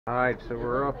Alright, so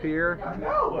we're up here, and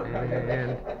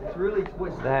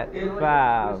that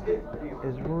 5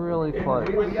 is really close,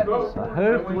 so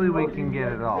hopefully we can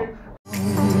get it off. When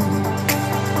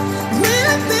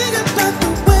I think about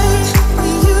the way we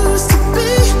used to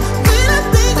be, when I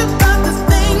think about the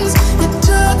things you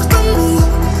took from me,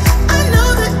 I know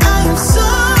that I am so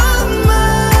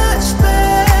much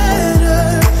better.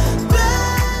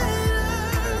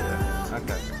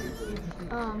 Okay.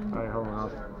 Alright, hold on. I'll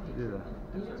do that.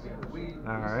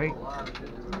 Alright.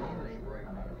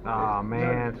 Oh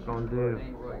man, it's gonna do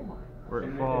where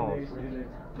it falls.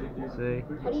 See?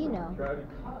 How do you know?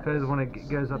 Because when it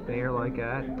goes up the air like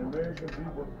that.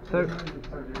 So,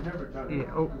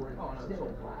 yeah. Oh,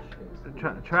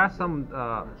 try some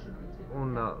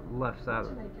on the left side.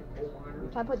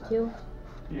 If I put 2.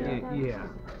 Yeah.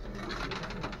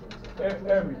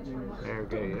 There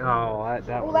we go. Oh,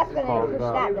 that Well, was that's gonna fogged push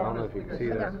up. that I don't down. know if you can see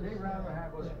that.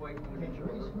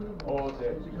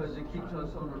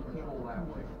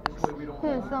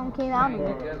 Some came out of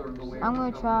it. I'm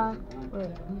gonna try. Wait.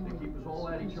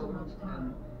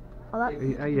 Oh, that's...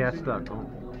 Yeah, it's stuck.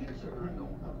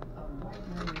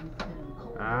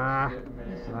 Ah,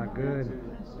 it's not good.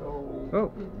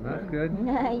 Oh, that's good.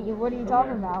 What are you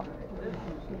talking about?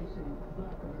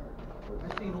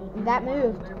 That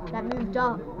moved. That moved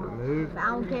up. Move. I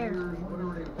don't care.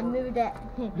 I moved that.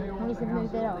 He said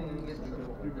move that up.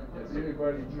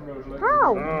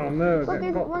 How? Oh no. Look,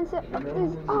 there's one set. Oh,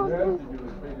 there's.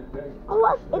 Oh,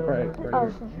 look. It's. Right. Oh.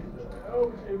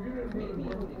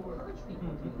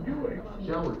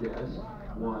 Shower gas,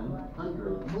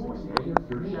 100.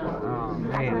 Your shower. Oh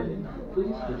man.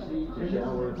 Please proceed to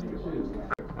shower 2.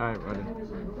 Alright, buddy.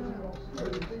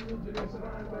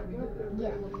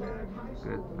 Yeah.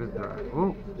 Good try.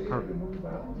 Oh, perfect.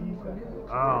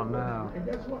 Oh no.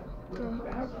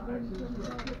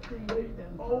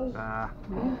 Ah.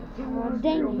 Oh,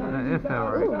 dang it. It fell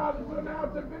right.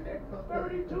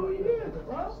 32 years,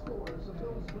 bro.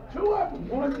 2 of them.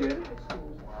 One did it.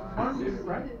 One did it,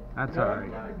 right? That's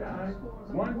alright.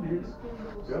 One did it.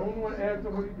 The only one asked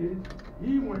him what he did.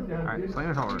 He went down. Alright, slam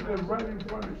it hard. He was right in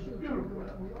front of us. Beautiful.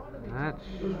 That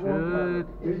should.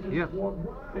 Yep.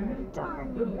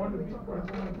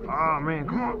 Oh man,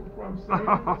 come on.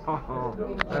 Oh,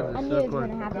 that I is knew so it was close.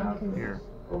 gonna happen Here.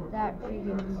 because that freaking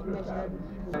messed up.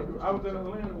 I was in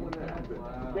Atlanta when that happened.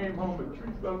 Came home and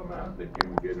tree fell in my house. They gave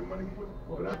me the money.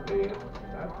 But I paid.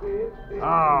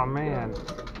 Oh man.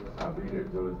 I'll be there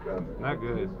till it's done. Not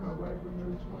good.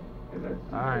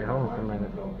 Alright, hold on for a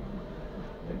minute.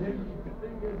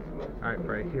 Alright,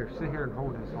 Bray, here, sit here and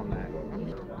hold this on that.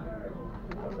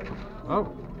 Oh.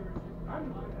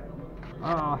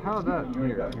 Oh, how's that?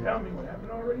 Here. Tell me what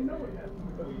happened. I already know what happened.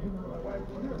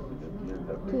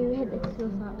 You hit the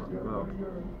suicide. Oh.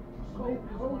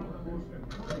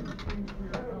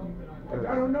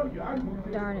 I don't know you.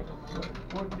 Darn it.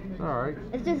 Alright.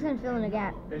 It's just gonna fill in a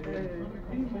gap.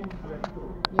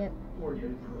 Yep.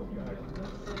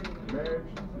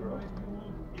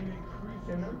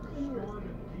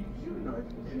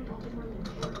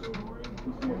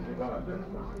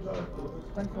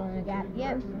 Gonna fill in a gap.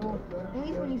 Yep. Well, at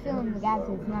least when you fill in the gap,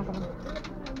 it's not gonna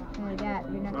fill in a gap.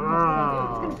 You're not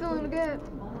gonna. It's gonna fill in a gap.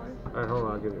 Alright, hold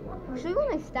on, I'll give you one. See when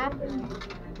they stack,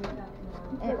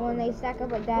 and when they stack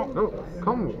up like that. Oh,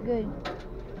 come on. Good.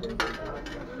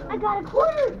 I got a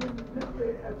quarter.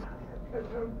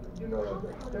 You know,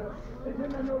 and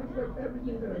then I noticed that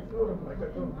everything that I told him, like I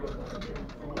told him,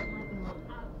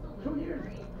 2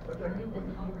 years. But I knew when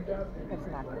he moved out, That's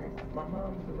not good. my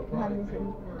mom was a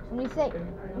When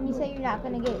you say you're not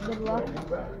gonna get good luck,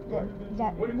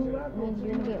 that means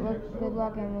you're gonna get good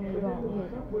luck, and when you don't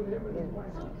get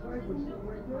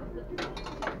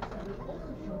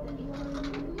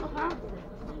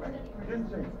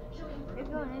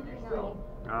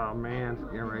Oh man, it's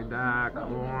getting ready to die.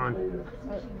 Come on.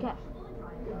 Okay.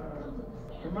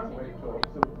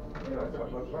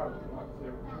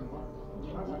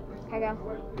 Here you go.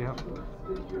 Yep.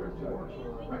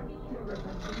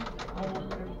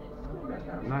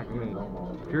 Not good.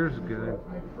 Yours is good.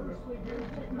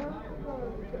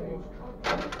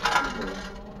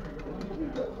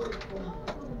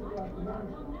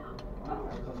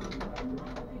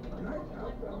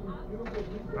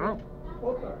 Oh.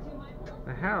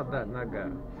 Now how did that not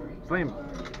go? Slam it.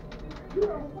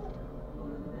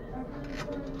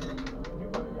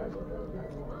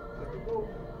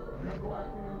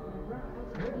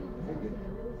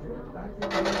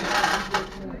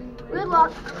 Good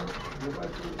luck.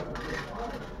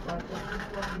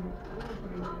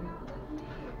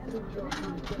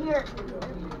 Here,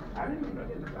 I didn't do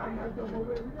nothing. I come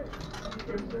over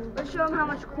every day. let's show them how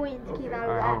much coins came out of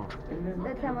Alright, that.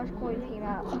 That's how much coins came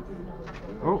out.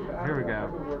 oh, here we go.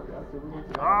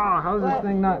 Oh, how's this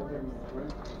thing not?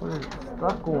 What is it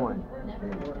stuck on?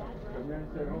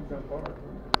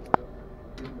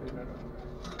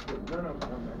 None of them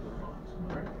come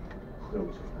back, right? So,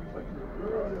 like the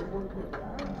girl that worked there, I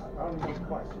don't know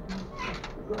twice.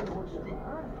 The girl that works there,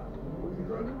 what's the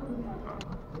girl?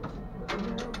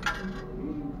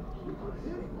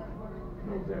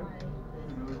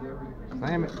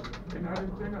 Slam it. And I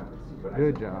didn't say nothing. But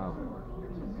Good job.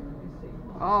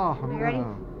 Oh, You ready?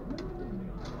 no.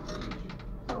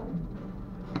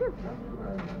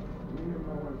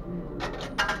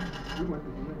 we went to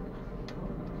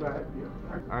the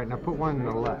Alright, now put one in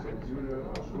the left. I get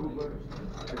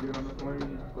on the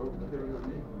plane, go to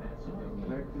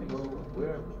next to go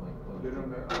where? Get on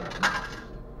the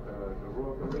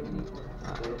Royal Caribbean,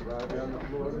 ride down the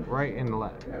Florida. Right and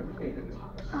left.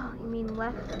 Oh, you mean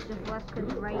left? It's just left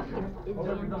because right is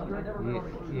orange.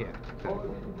 Yeah.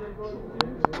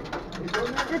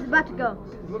 It's about to go.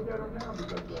 Look at them now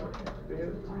because they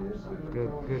had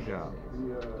Good job.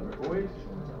 the Oasis,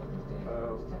 a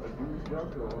dude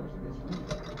jumped on,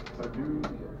 a dude,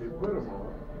 they put him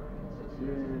on,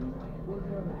 and what was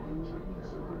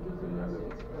the other?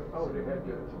 Oh, they had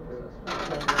the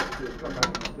somebody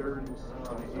in the 30s.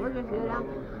 We're just good now. So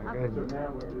now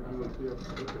what they do is they'll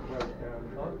put the price down.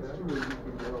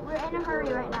 We're in a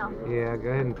hurry right now. Yeah, go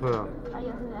ahead and put up.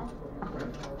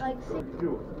 Like six. Do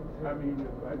it. I mean,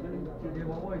 I think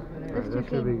That's That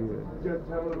should be good. just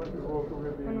tell her what the Royal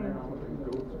Caribbean now and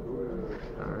go to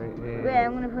Alright, Wait, and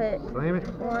I'm gonna put slam it.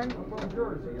 one.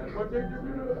 But they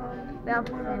do About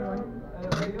the same one.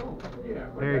 yeah.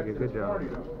 There you go, good job.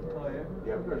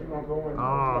 Yeah, because you're gonna go in.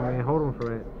 Oh man, hold on for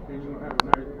a minute. Then you're gonna have a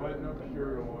nice button-up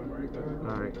shirt on, right?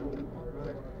 Alright.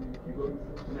 You go,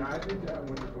 now I did that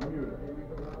when the commuter.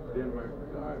 Then my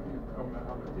God, you come out,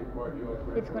 I'm gonna take part of your.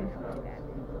 It's gonna come back.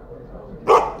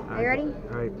 Are you ready?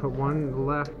 Alright, put one in the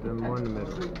left and one in the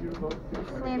middle.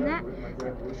 Slam that.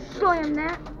 Slam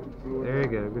that. There you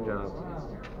go, good job.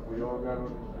 We all got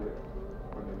on the ship.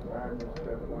 When the time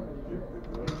stepped on the ship,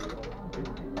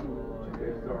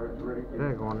 they started drinking.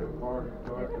 There, go on it. The party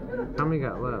started. How many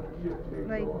got left?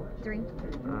 Like 3.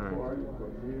 Alright. Party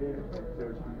from here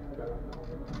until she stopped.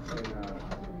 And,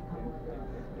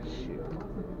 Shoot.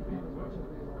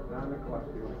 9 o'clock,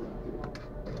 they opened the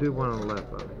ship. Do one on the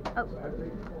left of it. Oh. I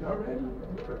think, already?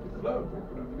 But the club, we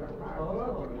got 5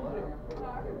 clubs on the ship.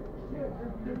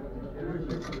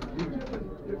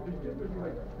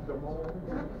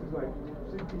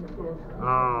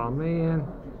 Oh man.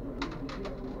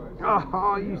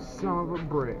 Oh, you son of a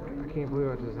brick. I can't believe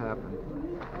what just happened.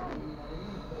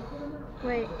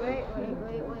 Wait.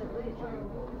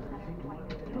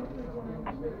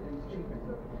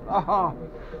 Oh.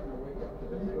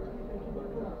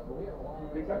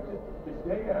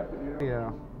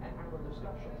 Yeah.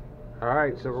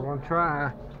 Alright, so we're going to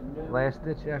try last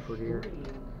ditch effort here.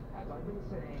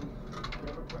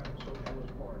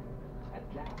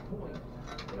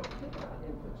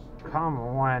 Come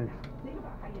on.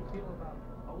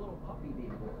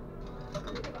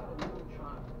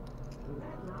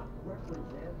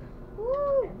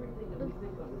 Woo!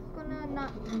 It's gonna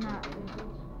not.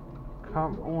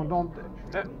 Come on, don't.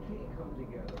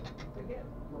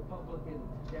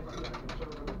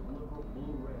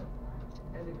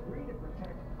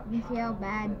 You see how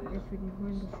bad this freaking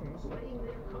hornbush is.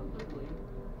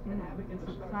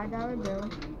 $5 bill.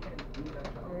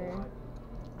 There.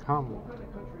 Come on.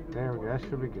 There we go. That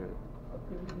should be good.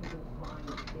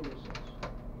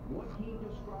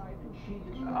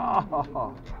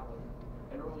 Oh.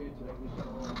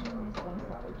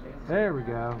 There we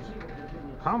go.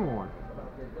 Come on.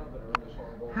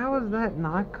 How is that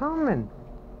not coming?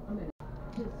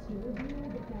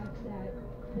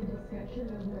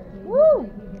 Woo!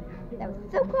 That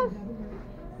was so close.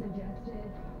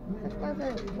 So close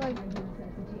that it's like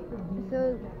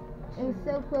it was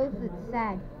so close it's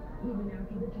sad.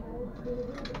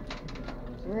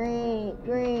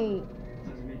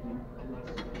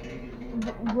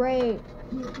 Great.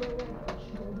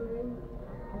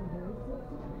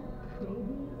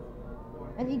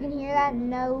 As you can hear that,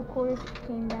 no quarters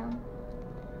came down.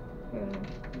 Here,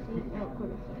 see, no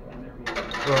quarters came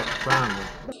down. Well, finally.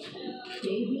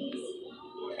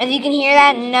 As you can hear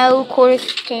that, no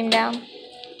quarters came down.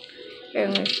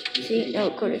 Here, see,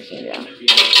 no quarters came down.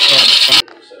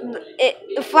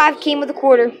 The 5 came with a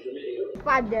quarter.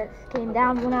 5 deaths came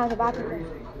down when I was about to finish.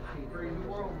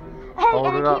 Hey, Hold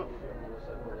and it up.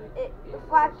 the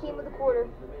 5 came with a quarter.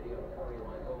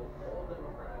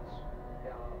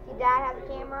 see Dad have the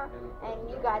camera, and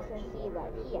you guys can see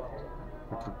like he has it.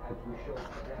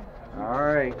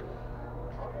 Alright.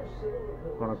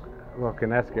 Look,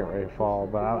 and that's getting ready to fall,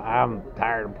 but I'm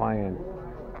tired of playing.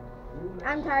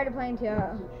 I'm tired of playing too.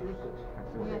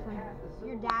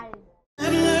 Your dad is.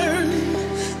 I've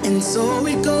learned, and so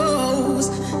we go.